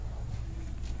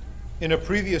In a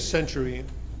previous century,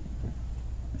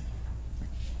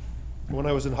 when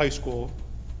I was in high school,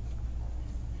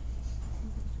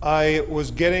 I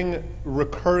was getting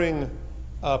recurring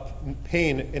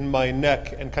pain in my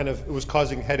neck, and it was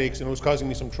causing headaches, and it was causing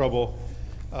me some trouble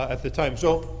at the time.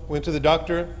 So went to the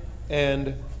doctor,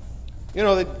 and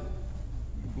they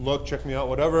looked, checked me out,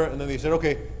 whatever, and then they said,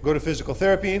 okay, go to physical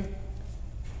therapy,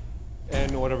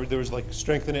 and whatever. There was like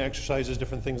strengthening exercises,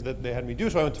 different things that they had me do.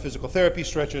 So I went to physical therapy,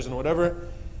 stretches and whatever,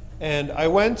 and I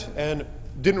went, and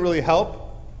didn't really help.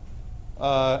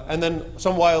 And then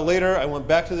some while later, I went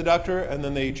back to the doctor, and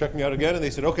then they checked me out again, and they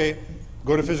said, okay,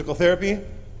 go to physical therapy.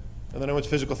 And then I went to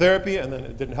physical therapy, and then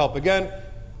it didn't help again.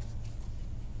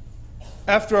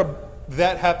 After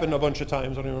that happened a bunch of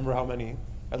times, I don't remember how many,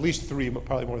 at least 3, but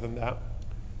probably more than that.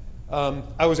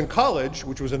 I was in college,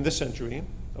 which was in this century.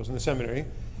 I was in the seminary.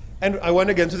 And I went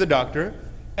again to the doctor,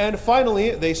 and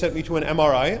finally they sent me to an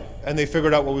MRI, and they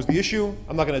figured out what was the issue.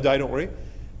 I'm not going to die, don't worry.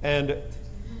 And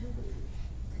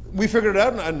we figured it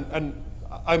out, and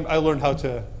I learned how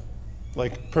to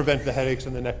prevent the headaches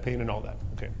and the neck pain and all that.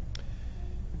 Okay.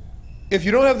 If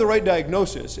you don't have the right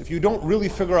diagnosis, if you don't really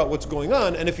figure out what's going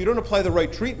on, and if you don't apply the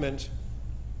right treatment,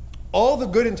 all the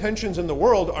good intentions in the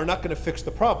world are not going to fix the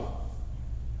problem.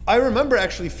 I remember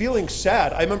actually feeling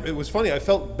sad. I remember, it was funny, I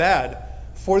felt bad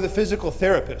for the physical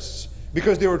therapists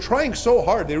because they were trying so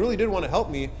hard. They really did want to help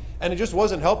me, and it just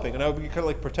wasn't helping. And I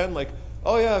would pretend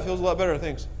oh yeah, it feels a lot better,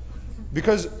 thanks.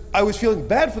 Because I was feeling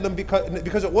bad for them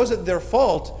because it wasn't their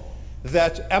fault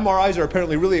that MRIs are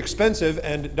apparently really expensive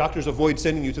and doctors avoid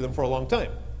sending you to them for a long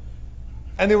time.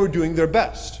 And they were doing their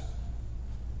best.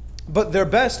 But their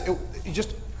best, it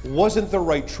just wasn't the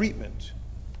right treatment.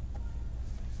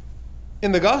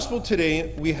 In the gospel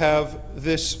today, we have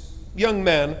this young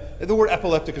man. The word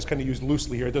epileptic is kind of used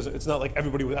loosely here. It's not like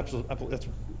everybody with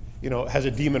has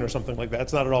a demon or something like that.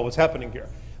 That's not at all what's happening here.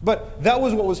 But that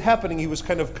was what was happening. He was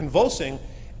kind of convulsing,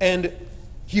 and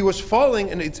he was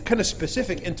falling, and it's kind of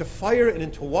specific, into fire and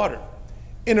into water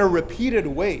in a repeated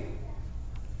way.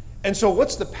 And so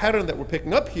what's the pattern that we're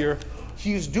picking up here?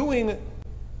 He's doing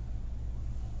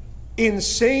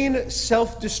insane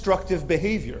self-destructive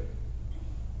behavior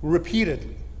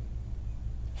repeatedly.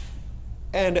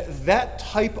 And that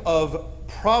type of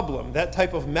problem, that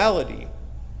type of malady,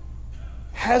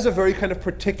 has a very kind of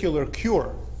particular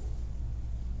cure.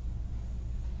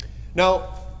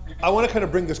 Now, I want to kind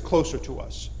of bring this closer to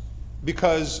us,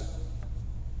 because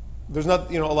there's not,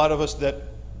 a lot of us that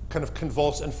kind of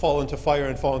convulse and fall into fire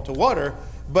and fall into water,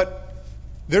 but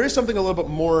there is something a little bit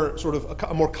more, sort of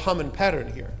a more common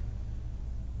pattern here.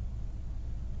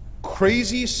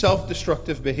 Crazy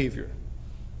self-destructive behavior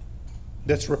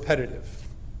that's repetitive.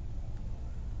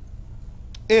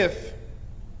 If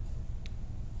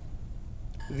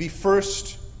the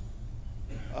first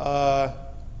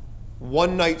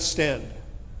one-night stand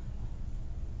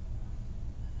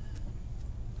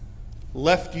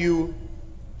left you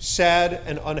sad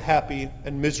and unhappy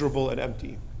and miserable and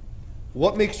empty,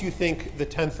 what makes you think the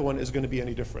 10th one is going to be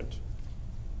any different?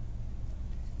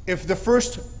 If the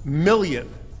first $1 million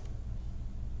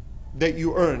that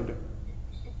you earned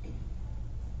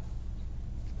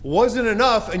wasn't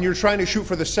enough and you're trying to shoot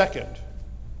for the second,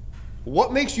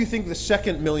 what makes you think the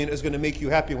second $1 million is going to make you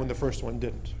happy when the first one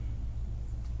didn't?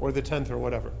 Or the 10th or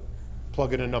whatever.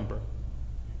 Plug in a number.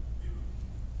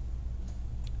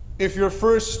 If your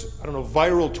first,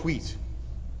 viral tweet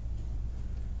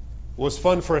was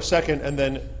fun for a second and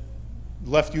then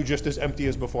left you just as empty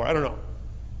as before, I don't know.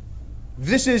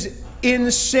 This is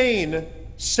insane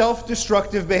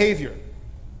self-destructive behavior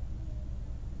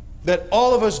that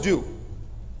all of us do,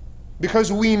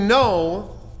 because we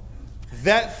know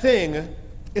that thing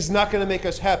is not going to make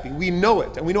us happy. We know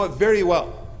it, and we know it very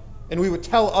well. And we would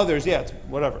tell others, yeah, it's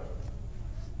whatever.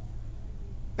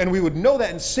 And we would know that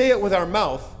and say it with our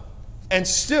mouth and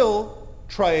still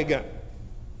try again.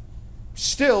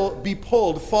 Still be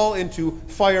pulled, fall into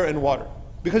fire and water,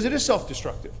 because it is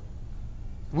self-destructive.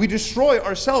 We destroy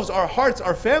ourselves, our hearts,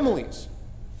 our families.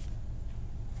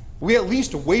 We at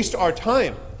least waste our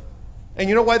time. And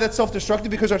you know why that's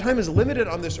self-destructive? Because our time is limited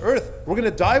on this earth. We're going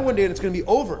to die one day and it's going to be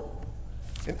over.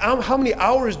 And how many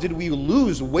hours did we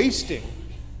lose wasting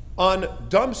on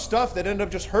dumb stuff that ended up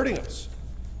just hurting us?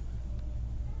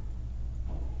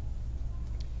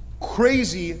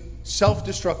 Crazy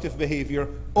self-destructive behavior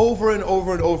over and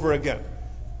over and over again.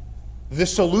 The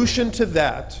solution to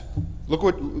that, look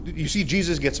what, you see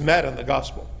Jesus gets mad in the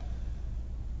gospel.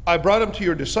 I brought him to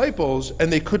your disciples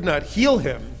and they could not heal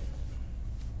him.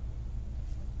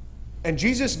 And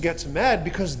Jesus gets mad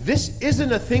because this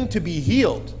isn't a thing to be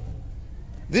healed.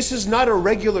 This is not a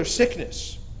regular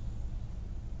sickness.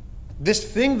 this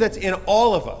thing that's in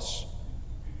all of us,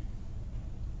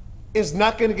 is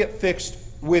not going to get fixed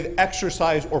with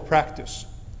exercise or practice.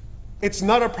 It's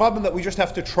not a problem that we just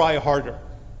have to try harder.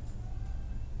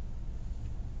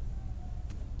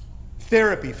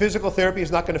 Therapy, physical therapy,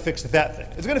 is not going to fix that thing.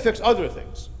 It's going to fix other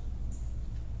things.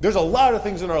 There's a lot of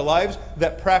things in our lives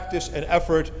that practice and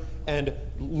effort and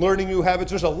learning new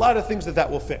habits, there's a lot of things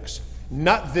that will fix.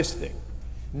 Not this thing.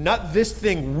 Not this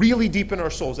thing really deep in our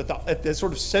souls, at the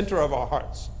sort of center of our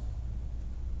hearts.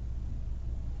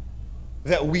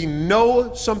 That we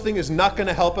know something is not going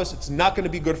to help us, it's not going to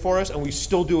be good for us, and we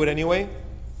still do it anyway.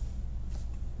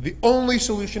 The only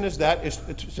solution is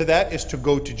to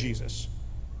go to Jesus.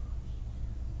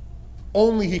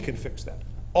 Only He can fix that.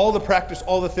 All the practice,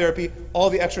 all the therapy, all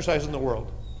the exercise in the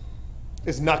world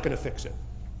is not going to fix it.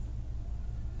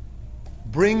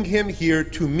 Bring Him here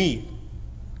to me.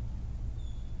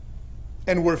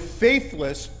 And we're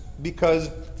faithless because,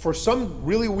 for some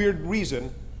really weird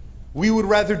reason, we would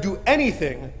rather do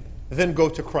anything than go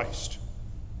to Christ.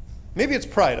 Maybe it's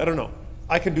pride, I don't know.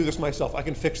 I can do this myself, I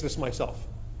can fix this myself.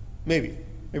 Maybe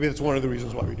that's one of the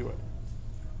reasons why we do it.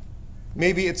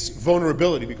 Maybe it's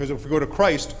vulnerability, because if we go to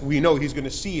Christ, we know He's going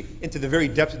to see into the very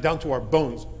depths, down to our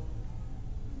bones.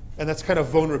 And that's kind of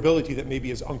vulnerability that maybe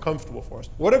is uncomfortable for us.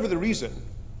 Whatever the reason,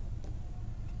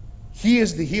 He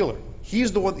is the healer. He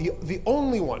is the one, the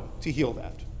only one to heal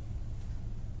that.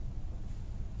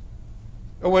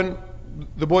 And when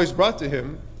the boys brought to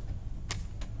Him,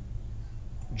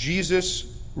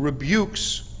 Jesus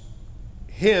rebukes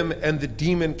him, and the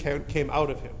demon came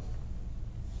out of him.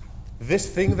 This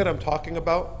thing that I'm talking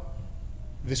about,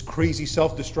 this crazy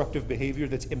self-destructive behavior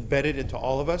that's embedded into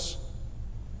all of us,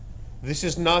 this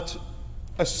is not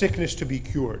a sickness to be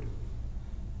cured.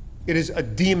 It is a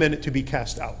demon to be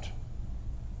cast out.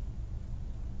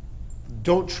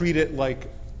 Don't treat it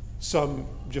like some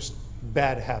just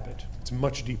bad habit. It's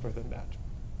much deeper than that.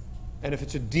 And if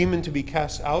it's a demon to be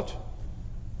cast out,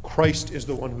 Christ is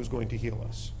the one who's going to heal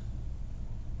us.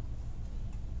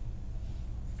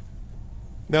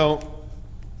 Now,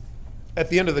 at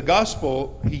the end of the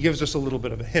gospel, he gives us a little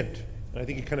bit of a hint. And I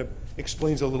think he kind of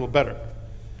explains a little better.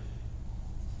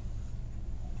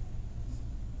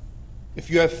 If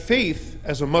you have faith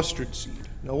as a mustard seed.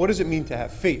 Now, what does it mean to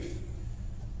have faith?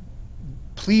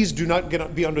 Please do not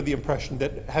be under the impression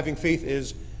that having faith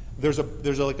is, there's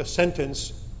like a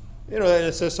sentence, and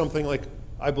it says something like,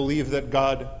 I believe that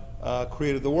God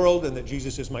created the world and that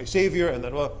Jesus is my Savior, and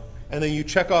then you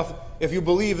check off, if you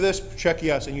believe this, check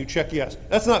yes, and you check yes.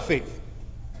 That's not faith.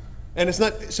 And it's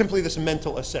not simply this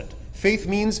mental assent. Faith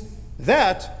means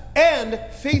that and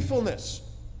faithfulness.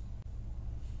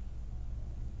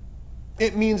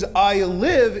 It means I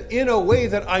live in a way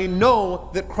that I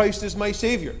know that Christ is my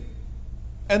Savior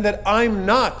and that I'm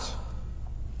not.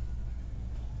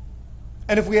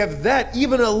 And if we have that,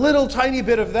 even a little tiny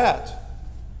bit of that,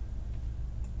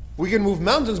 we can move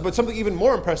mountains, but something even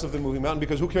more impressive than moving mountains,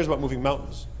 because who cares about moving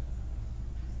mountains?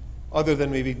 Other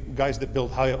than maybe guys that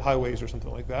build highways or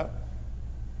something like that.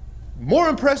 More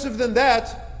impressive than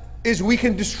that is we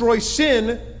can destroy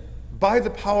sin by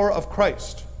the power of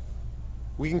Christ.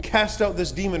 We can cast out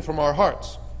this demon from our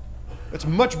hearts. It's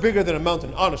much bigger than a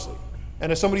mountain, honestly.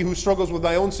 And as somebody who struggles with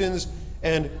my own sins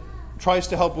and tries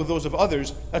to help with those of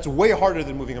others, that's way harder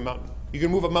than moving a mountain. You can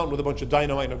move a mountain with a bunch of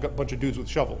dynamite and a bunch of dudes with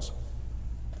shovels.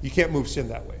 You can't move sin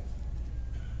that way.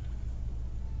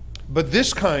 But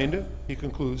this kind, he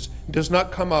concludes, does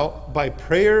not come out by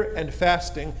prayer and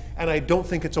fasting, and I don't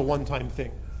think it's a one-time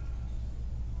thing.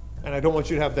 And I don't want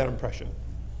you to have that impression.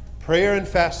 Prayer and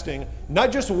fasting,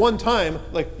 not just one time,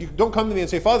 like you don't come to me and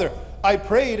say, Father, I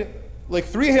prayed like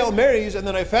 3 Hail Marys and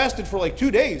then I fasted for like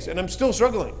 2 days and I'm still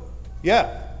struggling.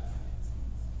 Yeah.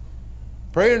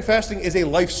 Prayer and fasting is a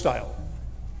lifestyle.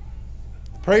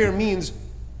 Prayer means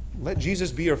let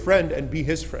Jesus be your friend and be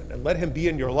His friend, and let Him be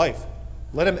in your life.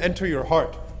 Let Him enter your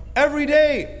heart every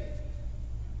day.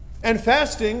 And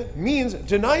fasting means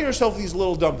deny yourself these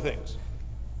little dumb things.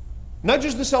 Not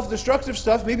just the self-destructive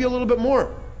stuff, maybe a little bit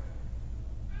more.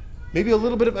 Maybe a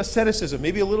little bit of asceticism,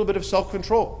 maybe a little bit of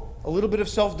self-control, a little bit of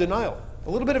self-denial, a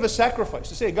little bit of a sacrifice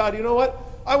to say, God, you know what?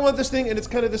 I want this thing, and it's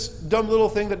kind of this dumb little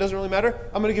thing that doesn't really matter.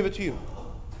 I'm going to give it to you.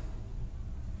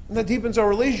 And that deepens our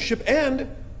relationship, and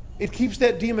it keeps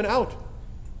that demon out.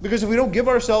 Because if we don't give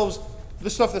ourselves the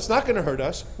stuff that's not going to hurt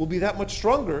us, we'll be that much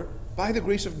stronger by the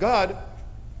grace of God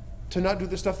to not do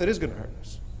the stuff that is going to hurt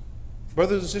us.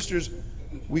 Brothers and sisters,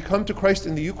 we come to Christ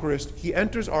in the Eucharist. He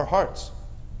enters our hearts.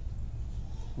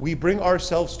 We bring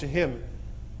ourselves to Him.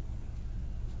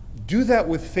 Do that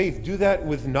with faith. Do that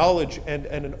with knowledge and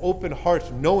an open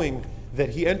heart, knowing that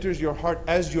He enters your heart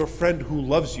as your friend who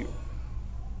loves you.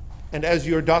 and as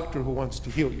your doctor who wants to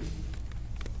heal you.